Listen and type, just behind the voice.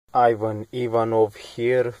Ivan Ivanov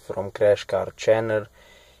here from Crash Car channel.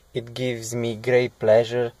 It gives me great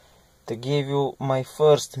pleasure to give you my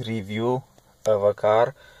first review of a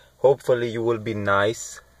car. Hopefully you will be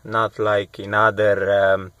nice, not like in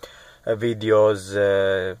other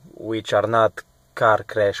videos which are not car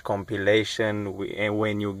crash compilation,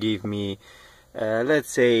 when you give me let's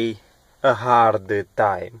say a hard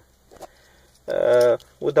time.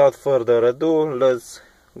 Without further ado, let's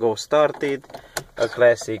go start it. A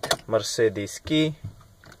classic Mercedes key.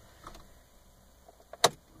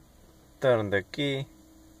 Turn the key.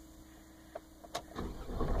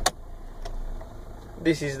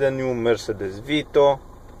 This is the new Mercedes Vito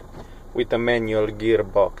with a manual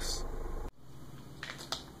gearbox.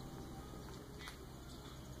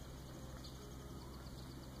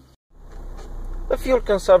 The fuel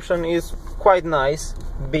consumption is quite nice,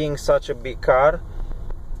 being such a big car.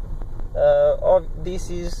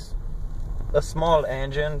 This is a small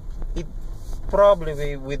engine. It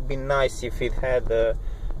probably would be nice if it had a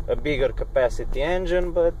bigger capacity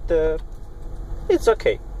engine, but it's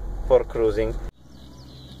okay for cruising.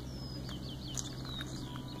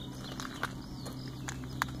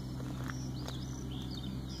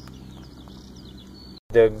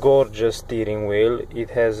 The gorgeous steering wheel, it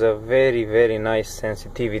has a very nice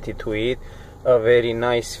sensitivity to it, a very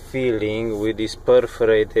nice feeling with this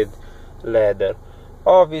perforated leather.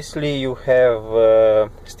 Obviously you have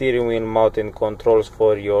steering wheel mounted controls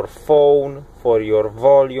for your phone, for your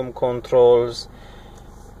volume controls.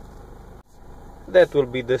 That will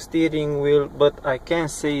be the steering wheel, but I can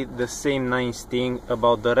say the same nice thing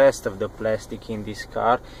about the rest of the plastic in this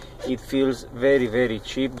car. It feels very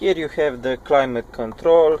cheap. Here you have the climate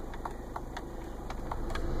control,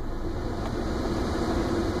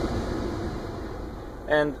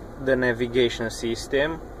 and the navigation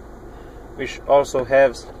system, which also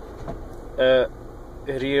has a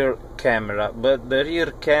rear camera, but the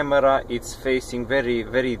rear camera it's facing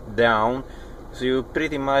very down, so you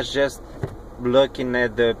pretty much just looking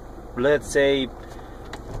at the, let's say,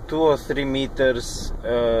 2 or 3 meters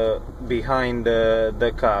behind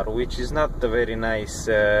the car, which is not a very nice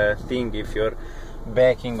thing if you're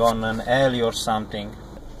backing on an alley or something.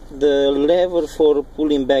 The lever for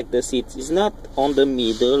pulling back the seats is not on the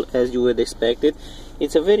middle as you would expect it.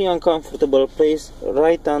 It's a very uncomfortable place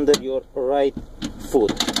right under your right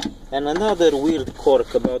foot. And another weird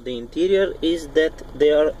quirk about the interior is that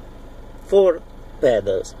there are 4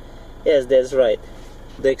 pedals. Yes, that's right.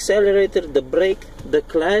 The accelerator, the brake, the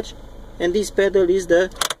clutch, and this pedal is the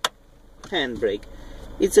handbrake.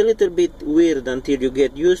 It's a little bit weird until you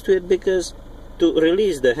get used to it, because to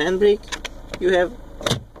release the handbrake you have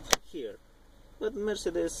here. But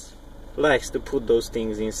Mercedes likes to put those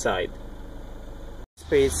things inside.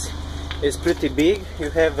 Space is pretty big. You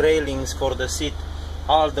have railings for the seat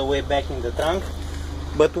all the way back in the trunk.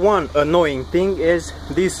 But one annoying thing is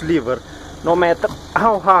this lever. No matter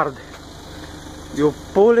how hard you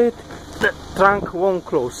pull it, the trunk won't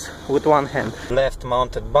close with one hand. Left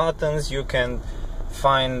mounted buttons, you can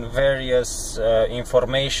find various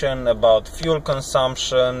information about fuel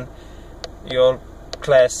consumption, your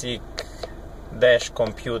classic dash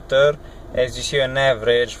computer. As you see, an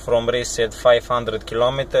average from reset 500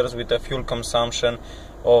 kilometers with a fuel consumption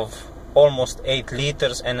of almost 8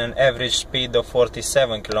 liters and an average speed of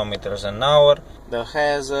 47 kilometers an hour. The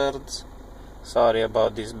hazards. Sorry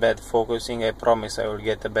about this bad focusing, I promise I will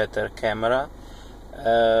get a better camera.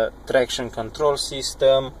 Traction control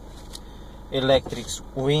system, electric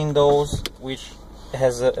windows, which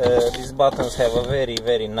has these buttons have a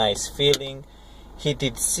very nice feeling,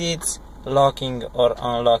 heated seats, locking or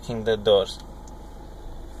unlocking the doors.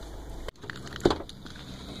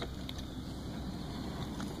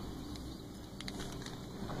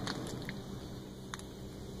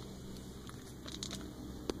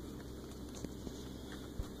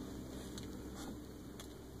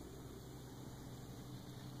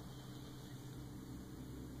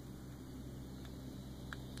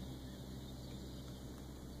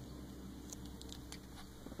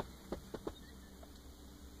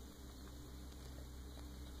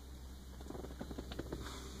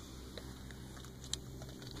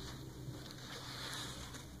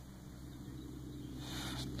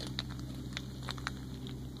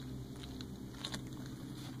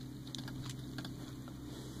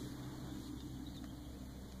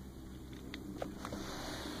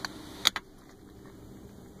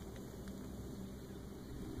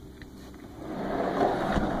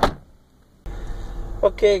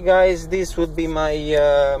 Okay guys, this would be my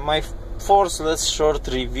my forceless short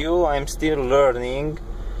review. I'm still learning.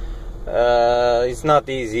 It's not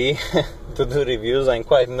easy to do reviews. I'm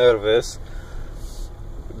quite nervous.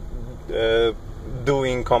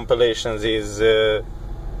 doing compilations is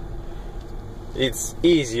it's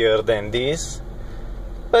easier than this.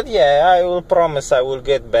 But yeah, I will promise I will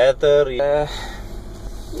get better.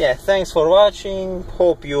 Yeah, thanks for watching.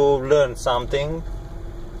 Hope you learned something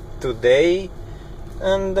today,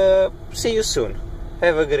 and see you soon.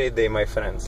 Have a great day, my friends.